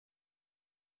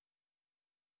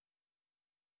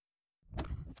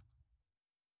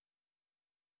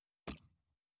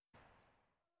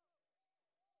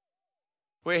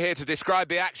We're here to describe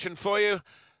the action for you.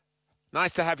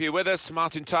 Nice to have you with us.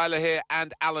 Martin Tyler here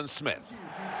and Alan Smith.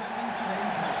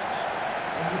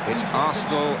 It's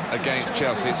Arsenal against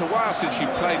Chelsea. It's a while since you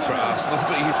played for Arsenal,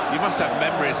 but you must have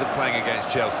memories of playing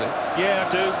against Chelsea. Yeah,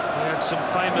 I do. We had some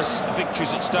famous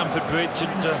victories at Stamford Bridge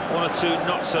and one or two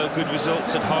not-so-good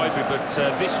results at Highbury, but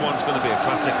this one's going to be a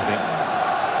classic, I think.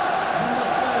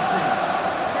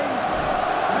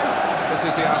 This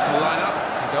is the Arsenal lineup.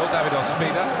 Goal, David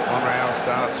Ospina. Monreal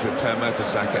starts with Per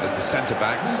Mertesacker as the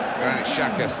centre-backs. Granit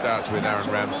Xhaka starts with Aaron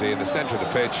Ramsey in the centre of the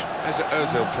pitch. Mesut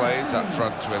Ozil plays up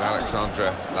front with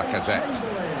Alexandre Lacazette.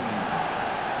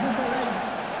 Number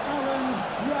 8, Aaron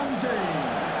Ramsey.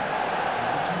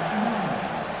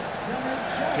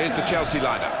 Here's the Chelsea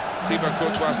lineup. Thibaut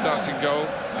Courtois starts in goal.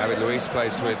 David Luiz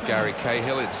plays with Gary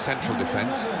Cahill in central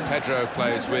defence. Pedro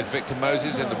plays with Victor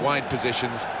Moses in the wide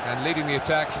positions. And leading the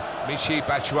attack, Michy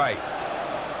Batshuayi.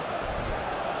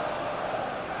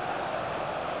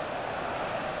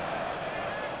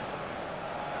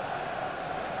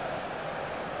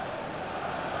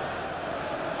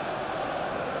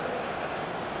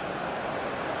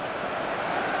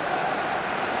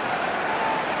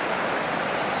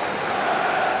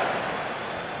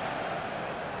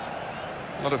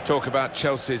 A lot of talk about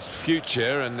Chelsea's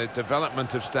future and the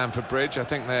development of Stamford Bridge. I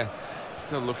think they're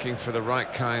still looking for the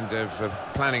right kind of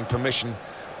planning permission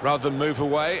rather than move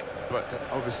away. But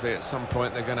obviously at some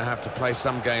point they're going to have to play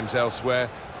some games elsewhere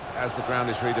as the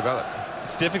ground is redeveloped.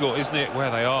 It's difficult, isn't it,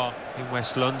 where they are in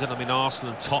West London? I mean,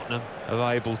 Arsenal and Tottenham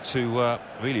are able to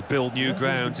really build new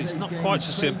grounds. It's not quite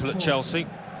so simple at Chelsea.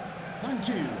 Thank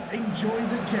you. Enjoy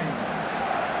the game.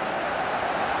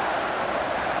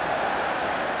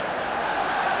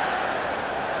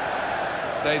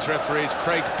 Today's referee is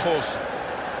Craig Pawson.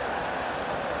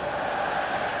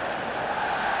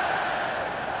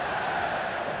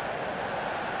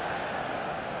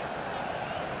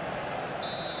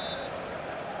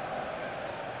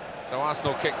 So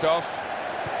Arsenal kicked off.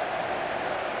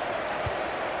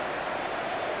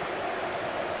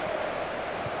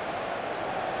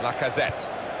 Lacazette.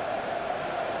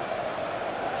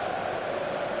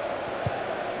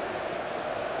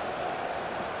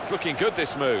 It's looking good,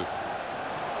 this move.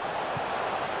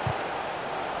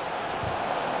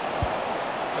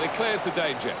 He clears the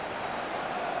danger.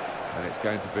 And it's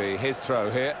going to be his throw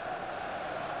here.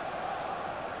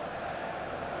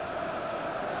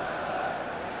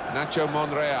 Nacho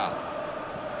Monreal.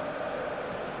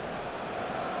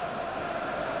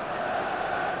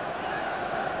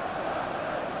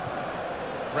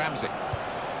 Ramsey.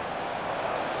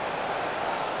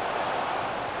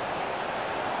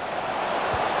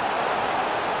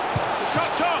 The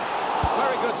shot's on!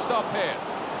 Very good stop here.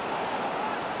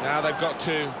 Now they've got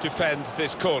to defend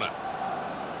this corner.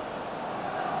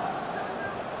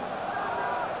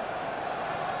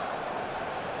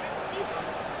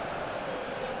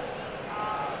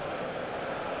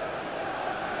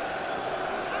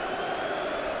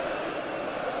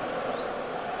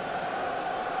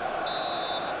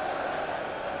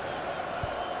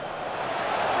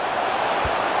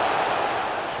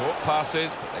 Short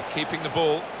passes, but they're keeping the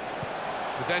ball.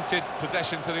 Presented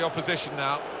possession to the opposition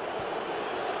now.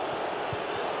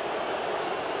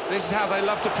 This is how they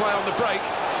love to play on the break.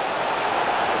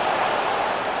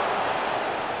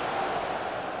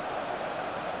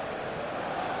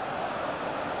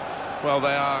 Well,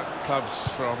 they are clubs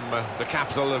from the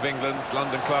capital of England,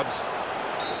 London clubs.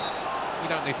 You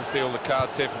don't need to see all the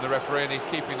cards here from the referee, and he's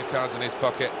keeping the cards in his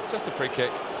pocket. Just a free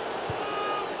kick.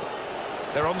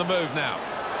 They're on the move now.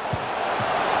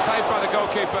 Saved by the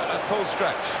goalkeeper at full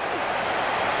stretch.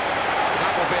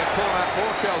 That will be a call-out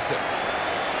for Chelsea.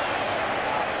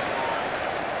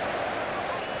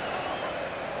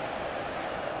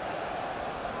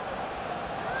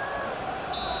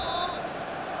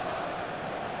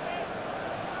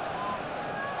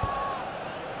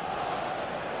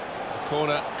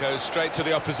 Corner goes straight to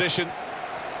the opposition.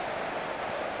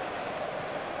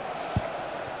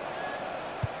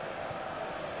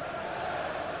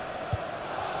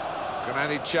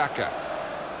 Granit Xhaka.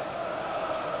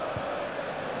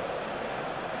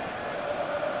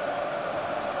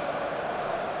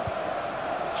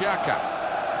 Xhaka.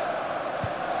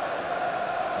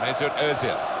 Mesut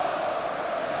Ozil.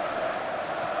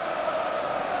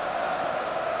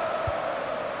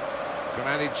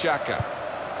 Granit Xhaka.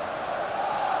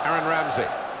 Aaron Ramsey.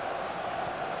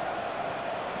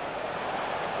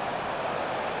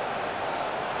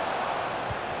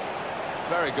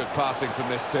 Very good passing from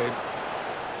this team.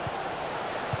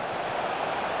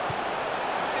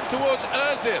 In towards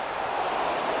Ozil.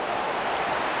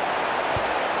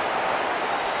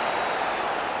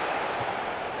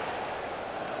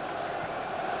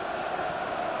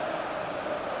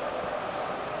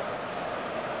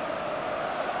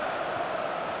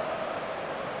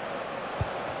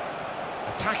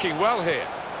 Attacking well here.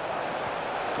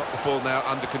 Got the ball now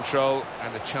under control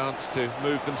and a chance to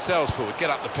move themselves forward, get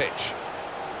up the pitch.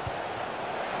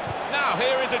 Now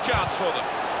here is a chance for them.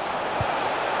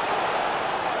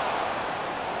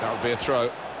 That would be a throw.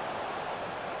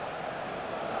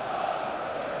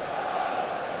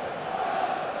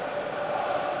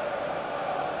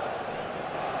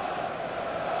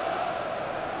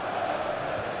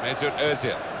 Mesut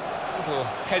Özil. Little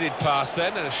headed pass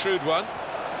then, and a shrewd one.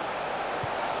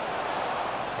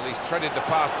 Well, he's threaded the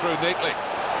pass through neatly.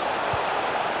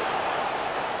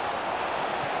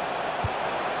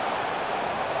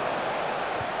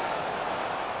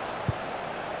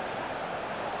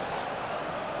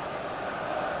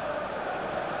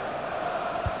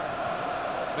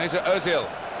 Mesut Özil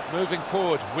moving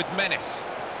forward with menace.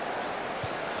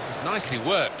 It was nicely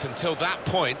worked until that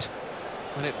point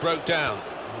when it broke down.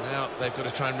 Now they've got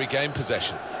to try and regain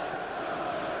possession.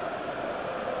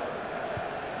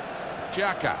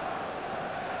 Xhaka.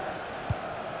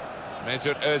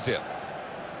 Mesut Özil.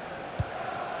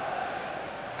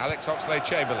 Alex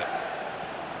Oxlade-Chamberlain.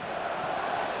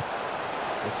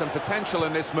 There's some potential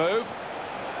in this move.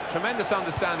 Tremendous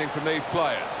understanding from these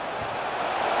players.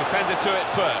 Defender to it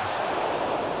first.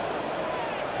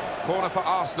 Corner for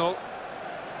Arsenal.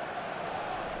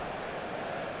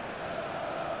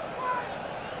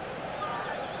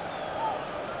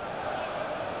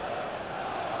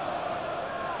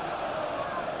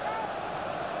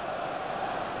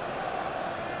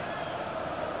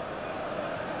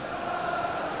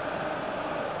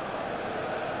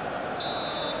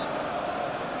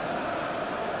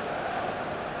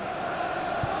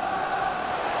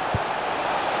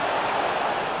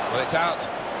 Well, it's out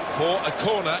for a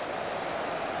corner.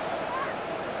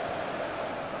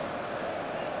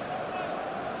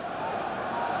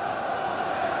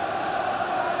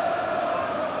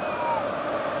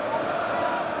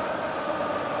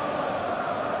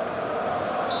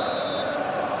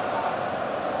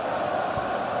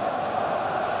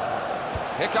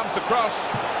 Here comes the cross,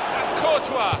 and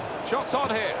Courtois, shots on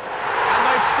here. And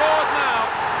they've scored now,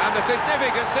 and the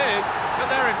significance is that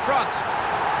they're in front.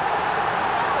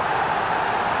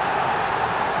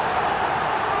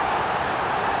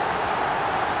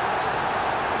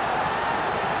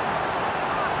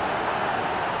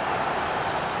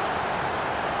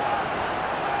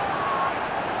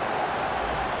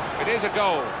 It is a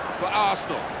goal for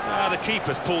Arsenal. The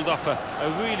keeper's pulled off a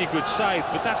really good save,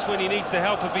 but that's when he needs the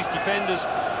help of his defenders.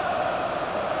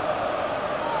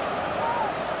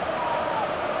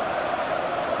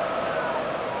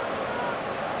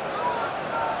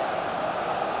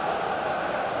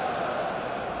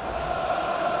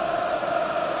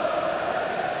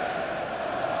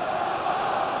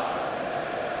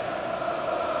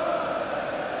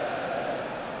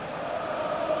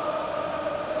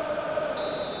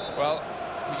 Well,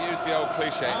 to use the old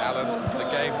cliche, Alan, the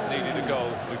game needed a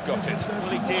goal. We've got it.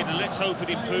 Well, it did, and let's hope it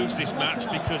improves this match,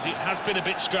 because it has been a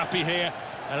bit scrappy here.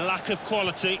 A lack of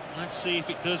quality. Let's see if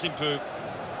it does improve.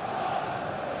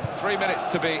 3 minutes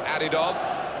to be added on.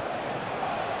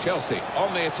 Chelsea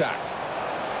on the attack.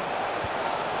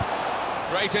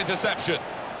 Great interception.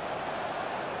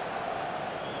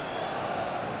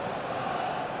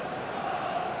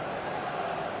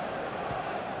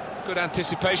 Good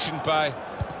anticipation by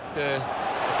the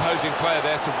opposing player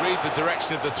there to read the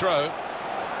direction of the throw.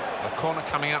 A corner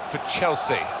coming up for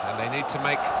Chelsea, and they need to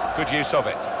make good use of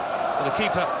it. Well, the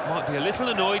keeper might be a little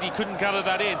annoyed he couldn't gather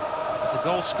that in. But the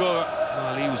goal scorer,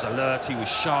 well, he was alert, he was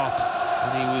sharp,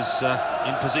 and he was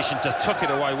in position to tuck it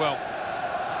away well.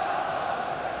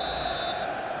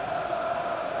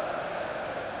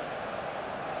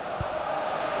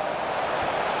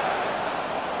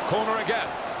 Corner again.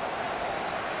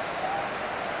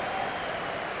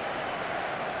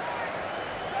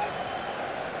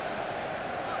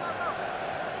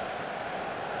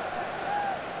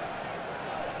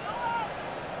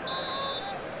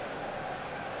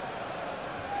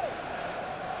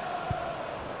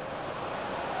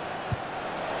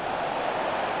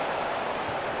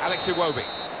 Alex Iwobi.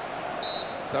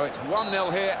 So it's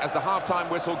 1-0 here as the half-time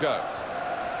whistle goes.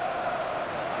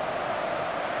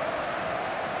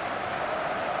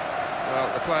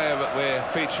 Well, the player that we're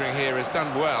featuring here has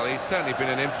done well. He's certainly been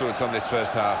an influence on this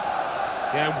first half.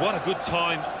 Yeah, and what a good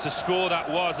time to score that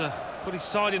was. Put his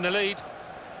side in the lead.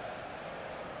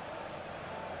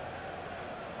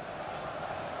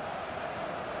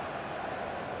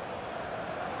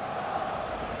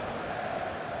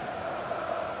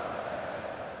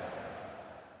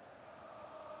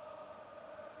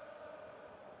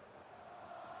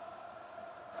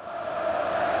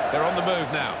 They're on the move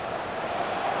now.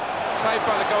 Saved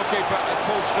by the goalkeeper at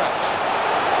full stretch.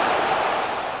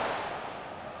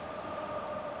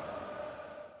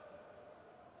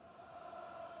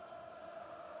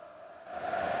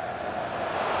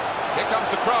 Here comes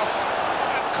the cross,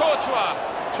 and Courtois,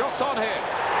 shots on here,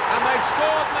 and they've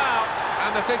scored now,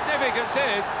 and the significance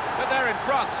is that they're in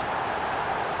front.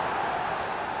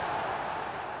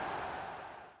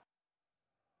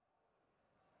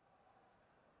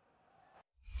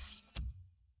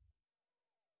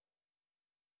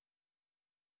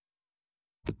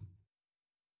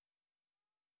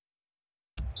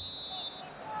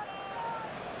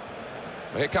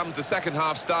 Here comes the second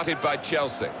half, started by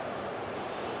Chelsea.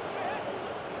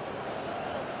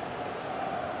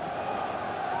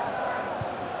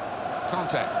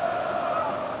 Contact.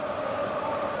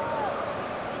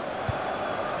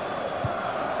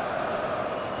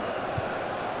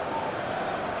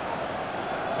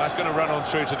 That's going to run on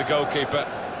through to the goalkeeper.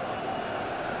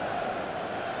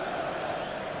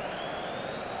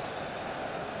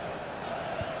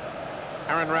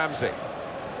 Aaron Ramsey.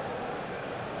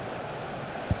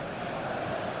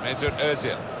 Mesut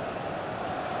Ozil.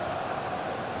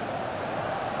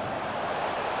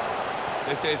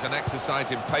 This is an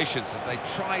exercise in patience as they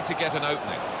try to get an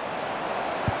opening.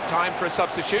 Time for a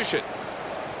substitution.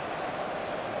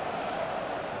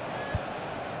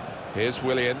 Here's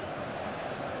Willian.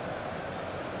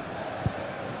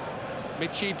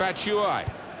 Michy Batshuayi.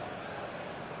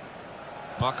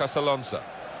 Marcos Alonso.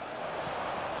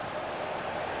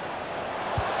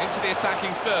 Into the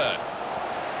attacking third.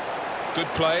 Good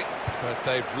play, but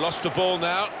they've lost the ball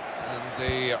now, and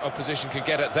the opposition can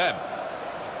get at them.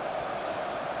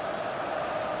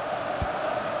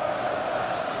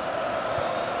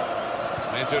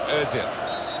 Mesut Ozil.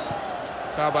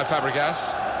 Foul by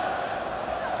Fabregas.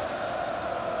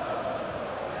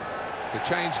 The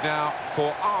change now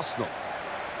for Arsenal.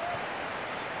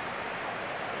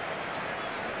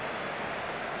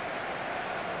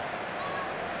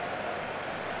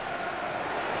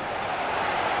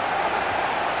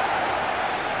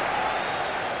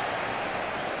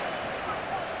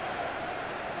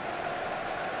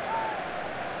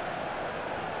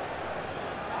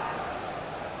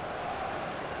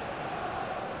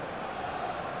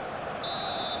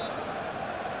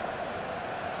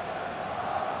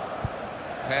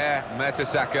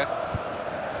 Mertesacker.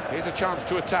 Here's a chance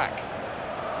to attack.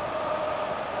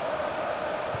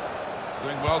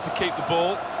 Doing well to keep the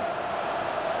ball.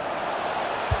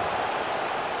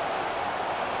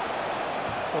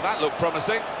 Well, that looked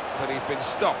promising, but he's been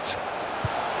stopped.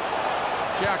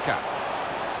 Xhaka.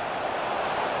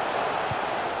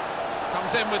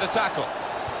 Comes in with a tackle.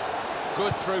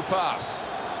 Good through pass.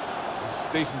 It's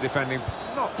decent defending,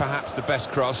 not perhaps the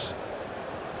best cross.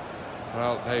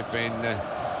 Well, they've been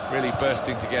really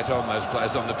bursting to get on, those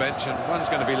players on the bench, and one's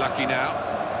going to be lucky now.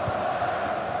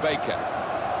 Baker.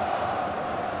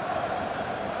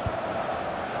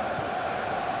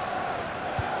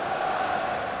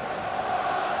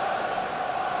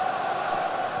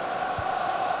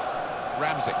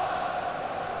 Ramsey.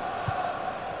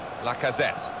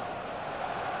 Lacazette.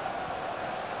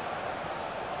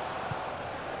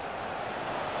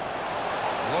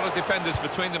 A lot of defenders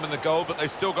between them and the goal, but they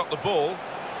still got the ball.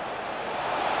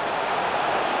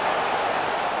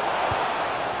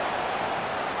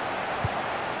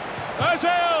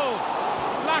 Ozil!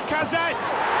 Lacazette!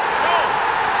 Goal!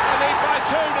 They lead by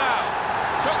 2 now.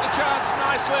 Took the chance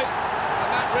nicely, and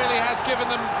that really has given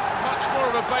them much more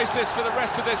of a basis for the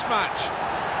rest of this match.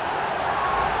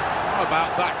 How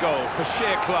about that goal for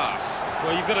sheer class?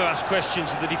 Well, you've got to ask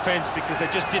questions of the defence because they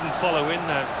just didn't follow in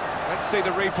there. Let's see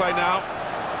the replay now.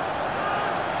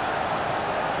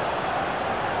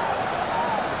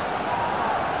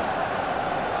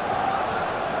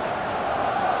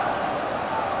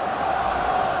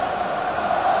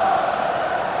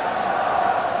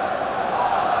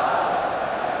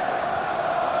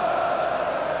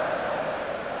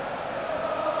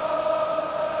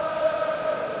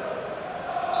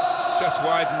 Just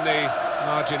widen the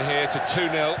margin here to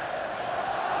 2-0.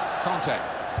 Contact.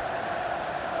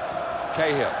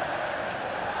 Cahill.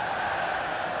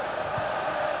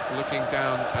 Looking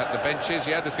down at the benches.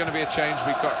 Yeah, there's going to be a change.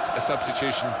 We've got a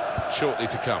substitution shortly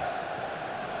to come.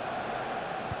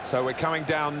 So we're coming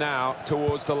down now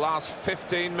towards the last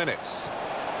 15 minutes.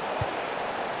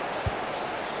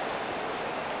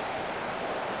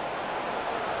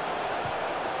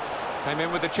 Came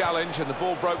in with the challenge and the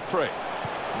ball broke free.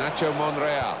 Nacho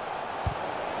Monreal.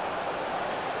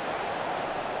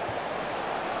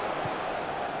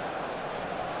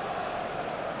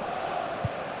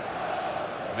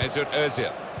 Mesut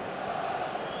Ozil.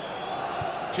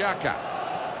 Xhaka.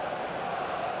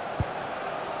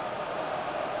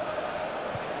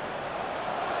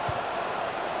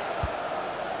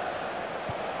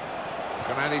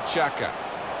 Granit Xhaka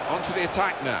onto the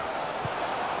attack now.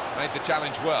 Made the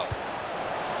challenge well.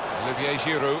 Olivier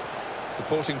Giroud,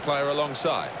 supporting player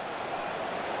alongside.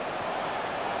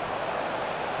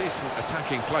 It's decent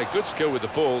attacking play, good skill with the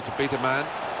ball to beat a man.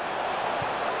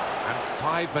 And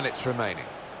 5 minutes remaining.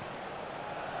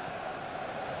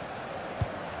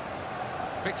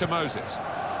 Victor Moses. Please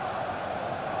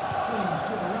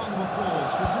give a round of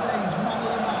applause for today's man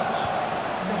of the match,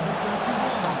 number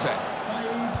 31, Conte.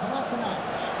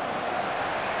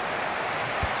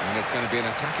 And it's going to be an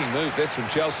attacking move, this, from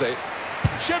Chelsea.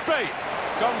 Should be!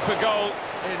 Gone for goal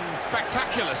in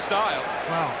spectacular style.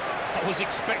 Well, I was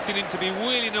expecting him to be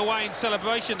wheeling away in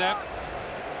celebration there.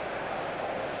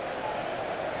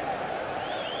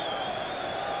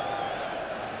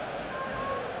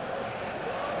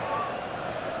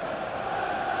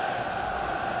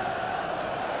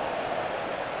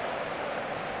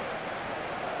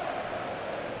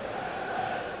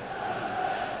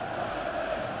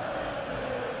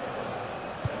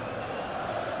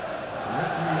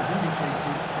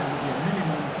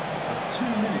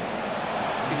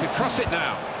 He could cross it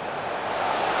now.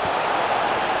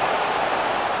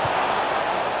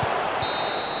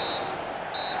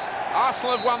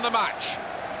 Arsenal have won the match.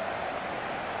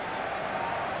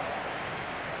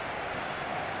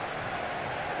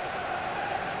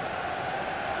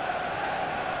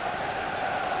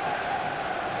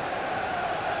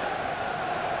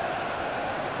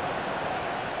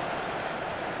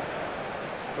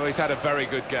 Well, he's had a very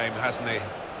good game, hasn't he?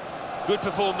 Good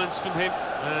performance from him,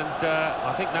 and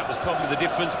I think that was probably the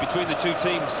difference between the two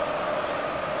teams.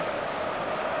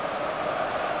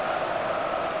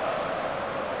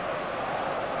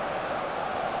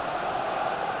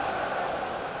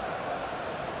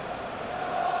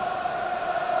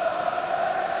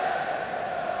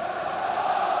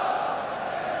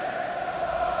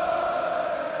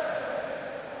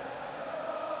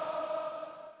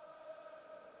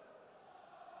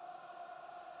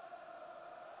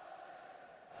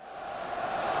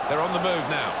 They're on the move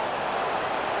now.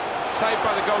 Saved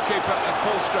by the goalkeeper at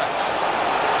full stretch.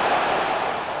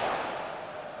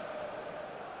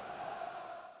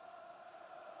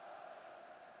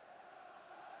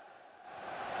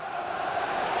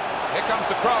 Here comes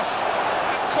the cross.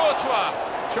 And Courtois.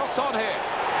 Shots on here.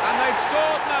 And they've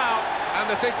scored now. And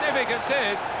the significance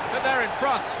is that they're in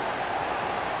front.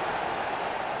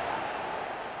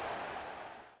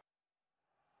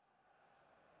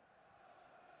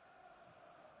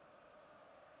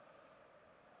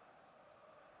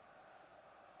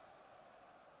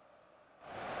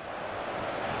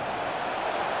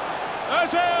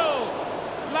 Ozil!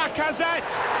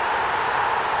 Lacazette!